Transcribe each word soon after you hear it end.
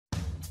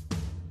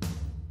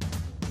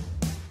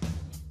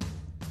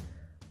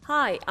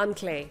Hi, I'm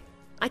Claire.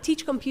 I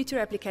teach computer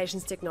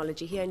applications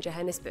technology here in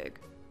Johannesburg.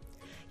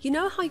 You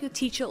know how your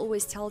teacher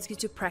always tells you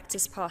to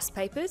practice past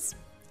papers?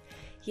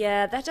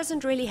 Yeah, that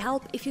doesn't really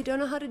help if you don't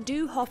know how to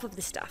do half of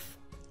the stuff.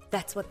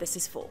 That's what this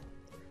is for.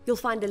 You'll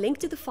find a link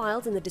to the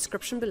files in the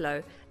description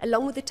below,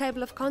 along with the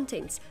table of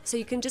contents, so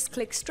you can just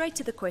click straight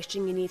to the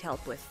question you need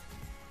help with.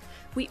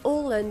 We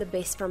all learn the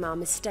best from our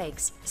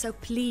mistakes, so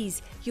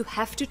please, you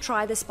have to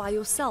try this by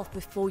yourself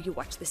before you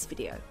watch this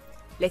video.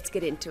 Let's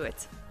get into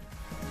it.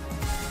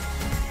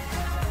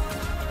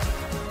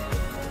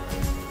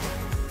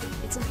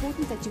 It's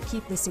important that you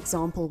keep this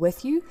example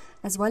with you,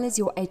 as well as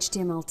your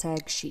HTML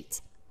tag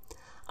sheet.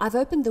 I've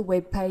opened the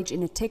web page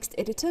in a text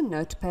editor,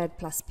 Notepad++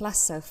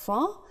 so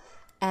far,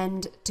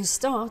 and to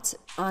start,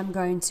 I'm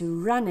going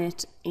to run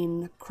it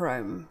in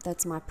Chrome.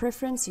 That's my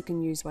preference. You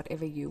can use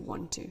whatever you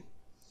want to.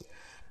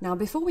 Now,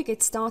 before we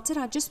get started,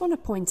 I just want to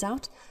point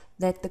out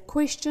that the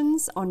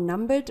questions are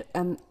numbered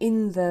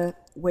in the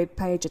web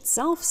page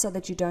itself, so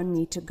that you don't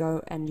need to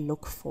go and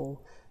look for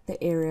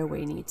the area where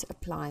you need to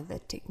apply the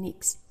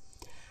techniques.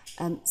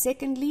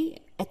 Secondly,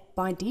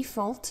 by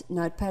default,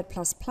 Notepad++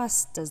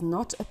 does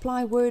not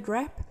apply word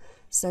wrap,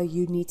 so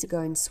you need to go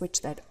and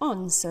switch that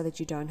on so that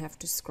you don't have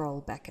to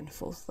scroll back and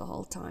forth the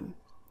whole time.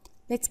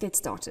 Let's get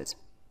started.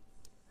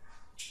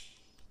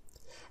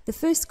 The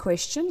first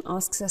question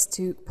asks us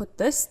to put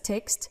this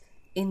text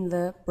in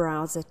the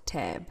browser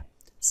tab.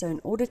 So in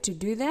order to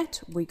do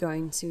that, we're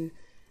going to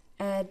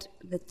add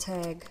the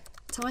tag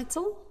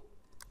title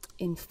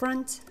in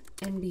front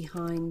and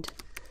behind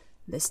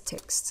this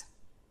text.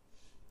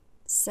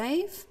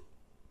 Save,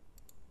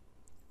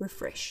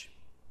 refresh.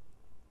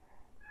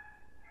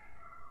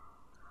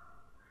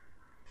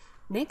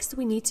 Next,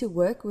 we need to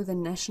work with a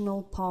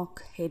national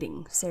park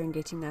heading,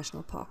 Serengeti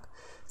National Park.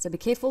 So be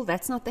careful,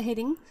 that's not the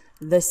heading.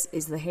 This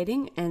is the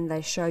heading, and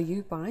they show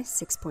you by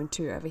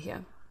 6.2 over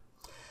here.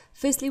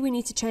 Firstly, we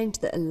need to change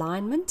the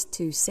alignment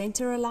to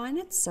center align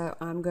it. So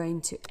I'm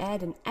going to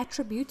add an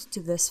attribute to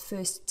this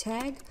first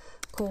tag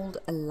called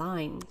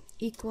align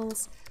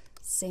equals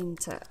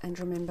center, and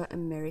remember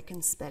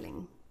American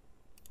spelling.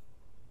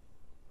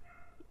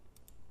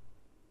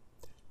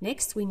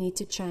 Next, we need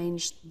to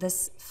change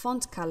this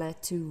font color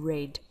to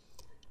red.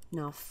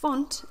 Now,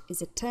 font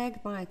is a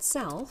tag by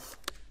itself.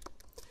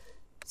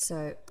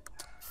 So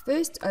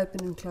first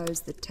open and close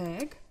the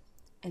tag,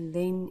 and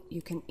then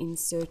you can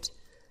insert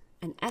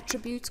an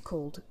attribute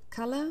called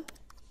color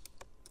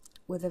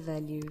with a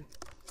value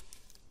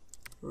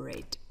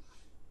red.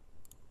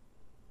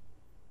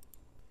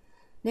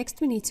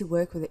 Next, we need to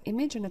work with the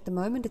image, and at the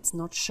moment it's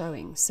not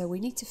showing, so we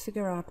need to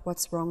figure out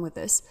what's wrong with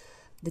this.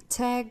 The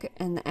tag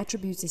and the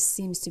attribute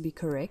seems to be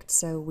correct,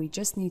 so we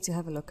just need to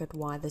have a look at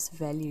why this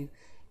value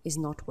is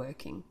not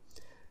working.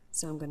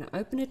 So I'm going to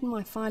open it in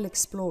my File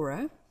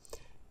Explorer,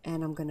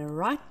 and I'm going to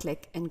right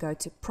click and go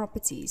to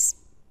Properties.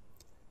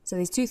 So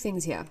there's two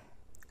things here.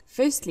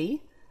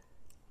 Firstly,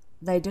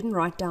 they didn't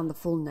write down the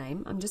full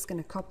name. I'm just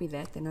going to copy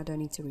that, then I don't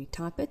need to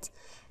retype it.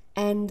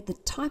 And the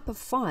type of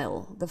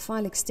file, the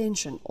file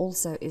extension,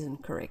 also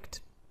isn't correct.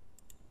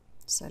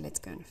 So let's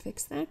go and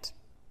fix that.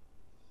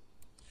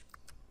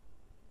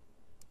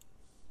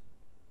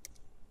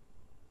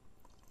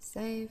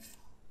 Save,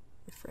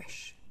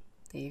 refresh.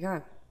 There you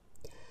go.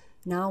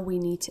 Now we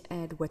need to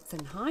add width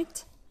and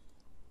height.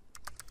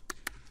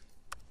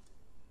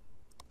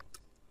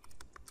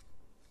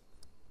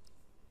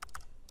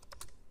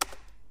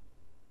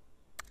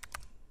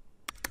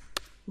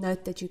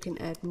 Note that you can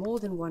add more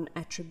than one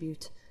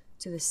attribute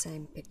to the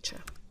same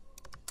picture.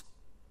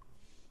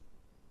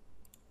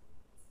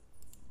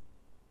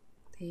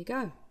 There you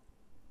go.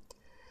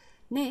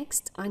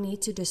 Next, I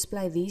need to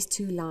display these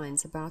two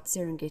lines about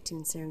Serengeti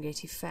and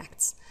Serengeti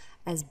facts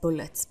as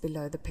bullets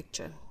below the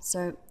picture.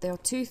 So there are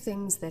two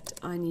things that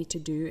I need to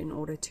do in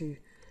order to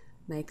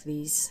make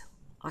these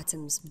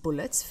items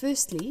bullets.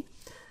 Firstly,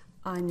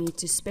 I need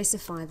to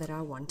specify that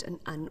I want an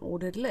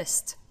unordered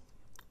list.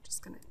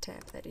 Just going to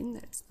tab that in,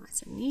 that's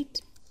nice and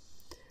neat.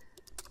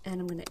 And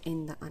I'm going to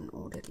end the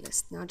unordered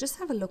list. Now just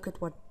have a look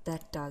at what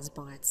that does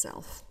by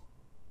itself.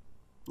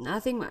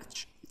 Nothing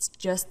much. It's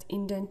just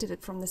indented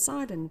it from the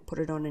side and put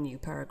it on a new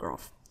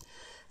paragraph.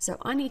 So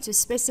I need to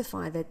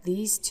specify that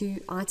these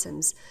two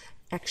items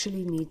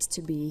actually need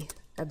to be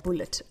a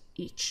bullet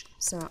each.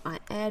 So I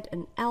add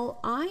an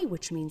LI,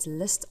 which means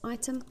list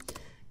item,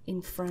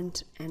 in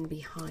front and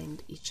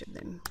behind each of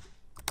them.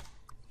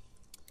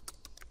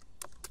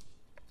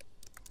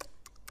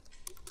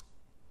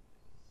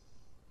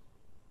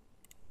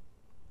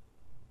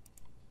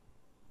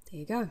 There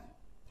you go.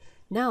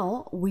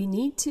 Now we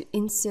need to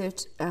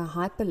insert a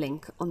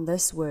hyperlink on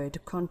this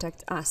word,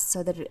 contact us,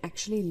 so that it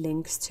actually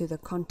links to the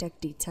contact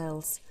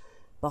details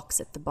box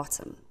at the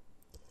bottom.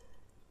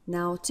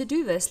 Now to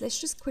do this, let's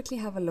just quickly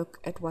have a look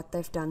at what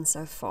they've done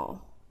so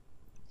far.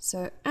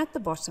 So at the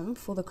bottom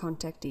for the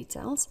contact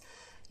details,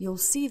 you'll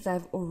see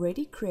they've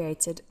already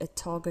created a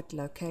target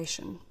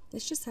location.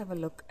 Let's just have a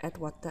look at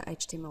what the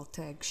HTML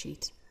tag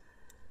sheet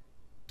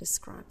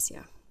describes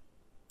here.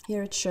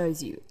 here it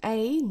shows you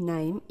a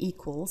name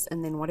equals,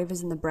 and then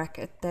whatever's in the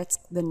bracket, that's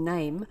the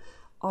name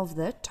of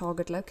the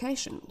target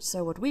location.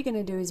 So what we're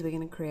going to do is we're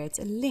going to create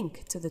a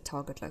link to the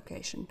target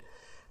location.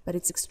 But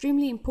it's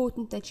extremely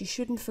important that you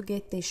shouldn't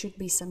forget there should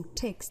be some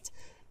text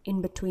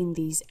in between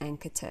these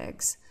anchor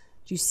tags.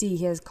 You see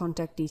here's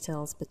contact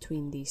details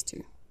between these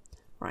two.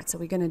 Right, so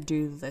we're going to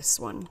do this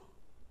one.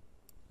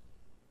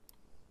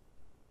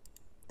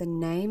 The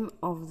name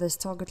of this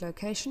target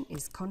location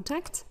is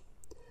contact.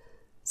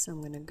 So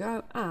I'm going to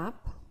go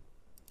up,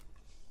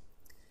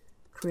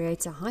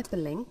 create a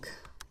hyperlink.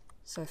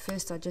 So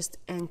first I just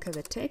anchor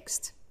the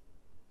text.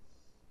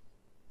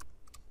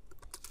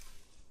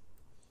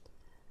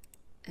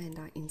 And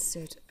I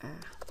insert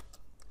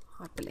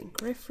a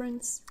hyperlink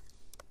reference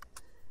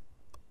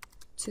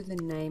to the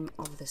name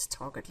of this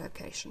target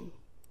location.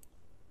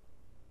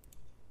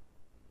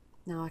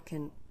 Now I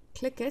can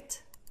click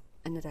it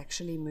and it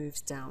actually moves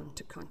down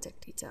to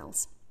contact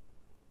details.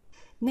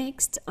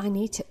 Next, I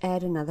need to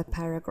add another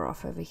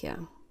paragraph over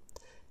here.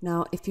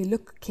 Now, if you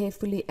look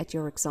carefully at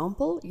your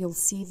example, you'll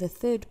see the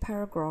third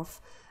paragraph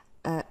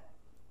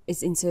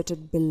is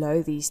inserted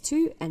below these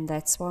two, and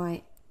that's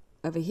why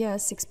over here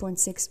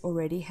 6.6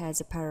 already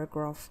has a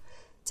paragraph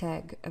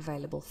tag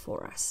available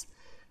for us.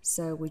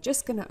 So we're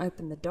just going to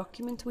open the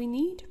document we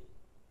need,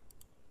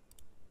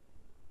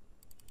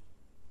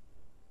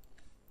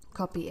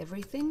 copy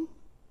everything,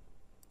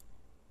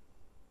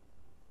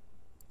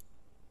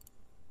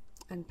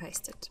 and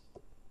paste it.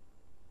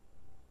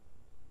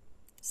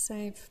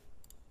 Save,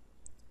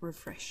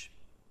 refresh.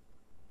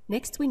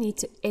 Next we need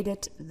to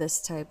edit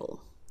this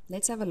table.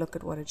 Let's have a look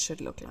at what it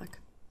should look like.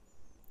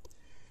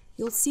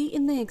 You'll see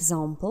in the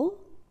example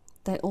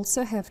they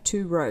also have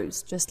 2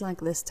 rows just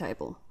like this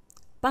table,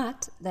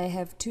 but they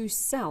have 2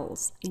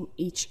 cells in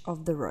each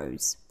of the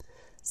rows.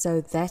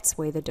 So that's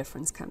where the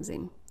difference comes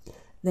in.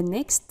 The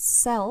next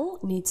cell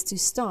needs to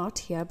start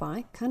here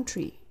by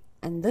country,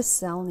 and this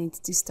cell needs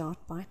to start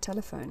by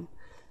telephone.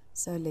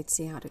 So let's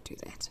see how to do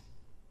that.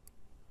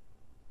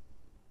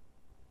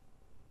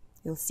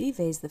 You'll see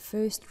there's the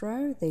first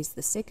row, there's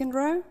the second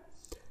row,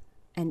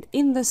 and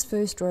in this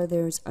first row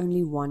there is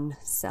only 1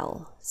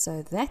 cell.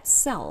 So that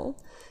cell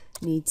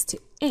needs to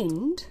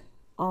end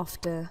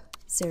after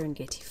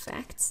Serengeti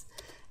facts,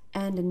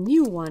 and a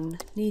new one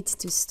needs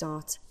to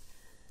start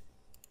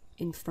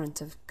in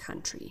front of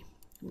country.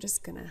 I'm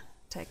just going to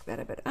take that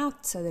a bit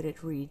out so that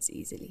it reads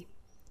easily.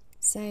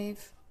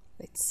 Save,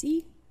 let's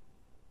see,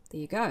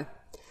 there you go.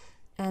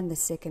 And the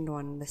second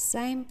one the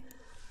same.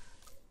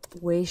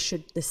 Where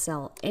should the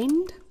cell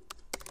end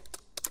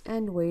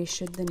and where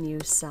should the new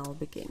cell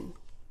begin?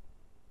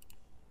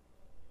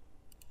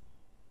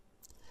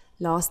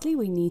 Lastly,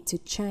 we need to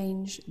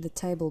change the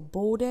table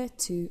border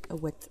to a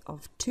width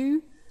of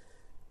 2.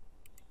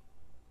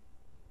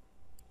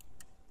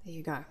 There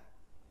you go.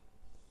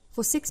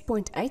 For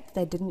 6.8,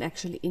 they didn't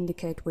actually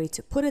indicate where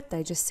to put it,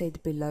 they just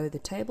said below the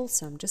table,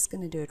 so I'm just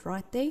going to do it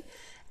right there.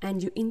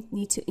 And you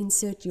need to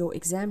insert your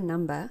exam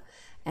number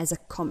as a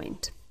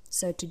comment.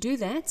 So to do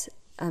that,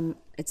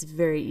 it's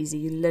very easy.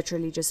 You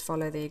literally just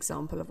follow the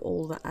example of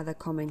all the other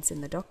comments in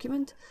the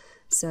document.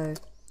 So it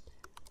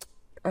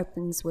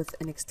opens with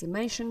an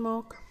exclamation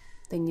mark,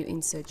 then you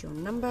insert your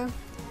number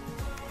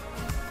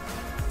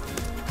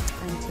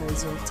and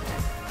close your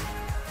tab.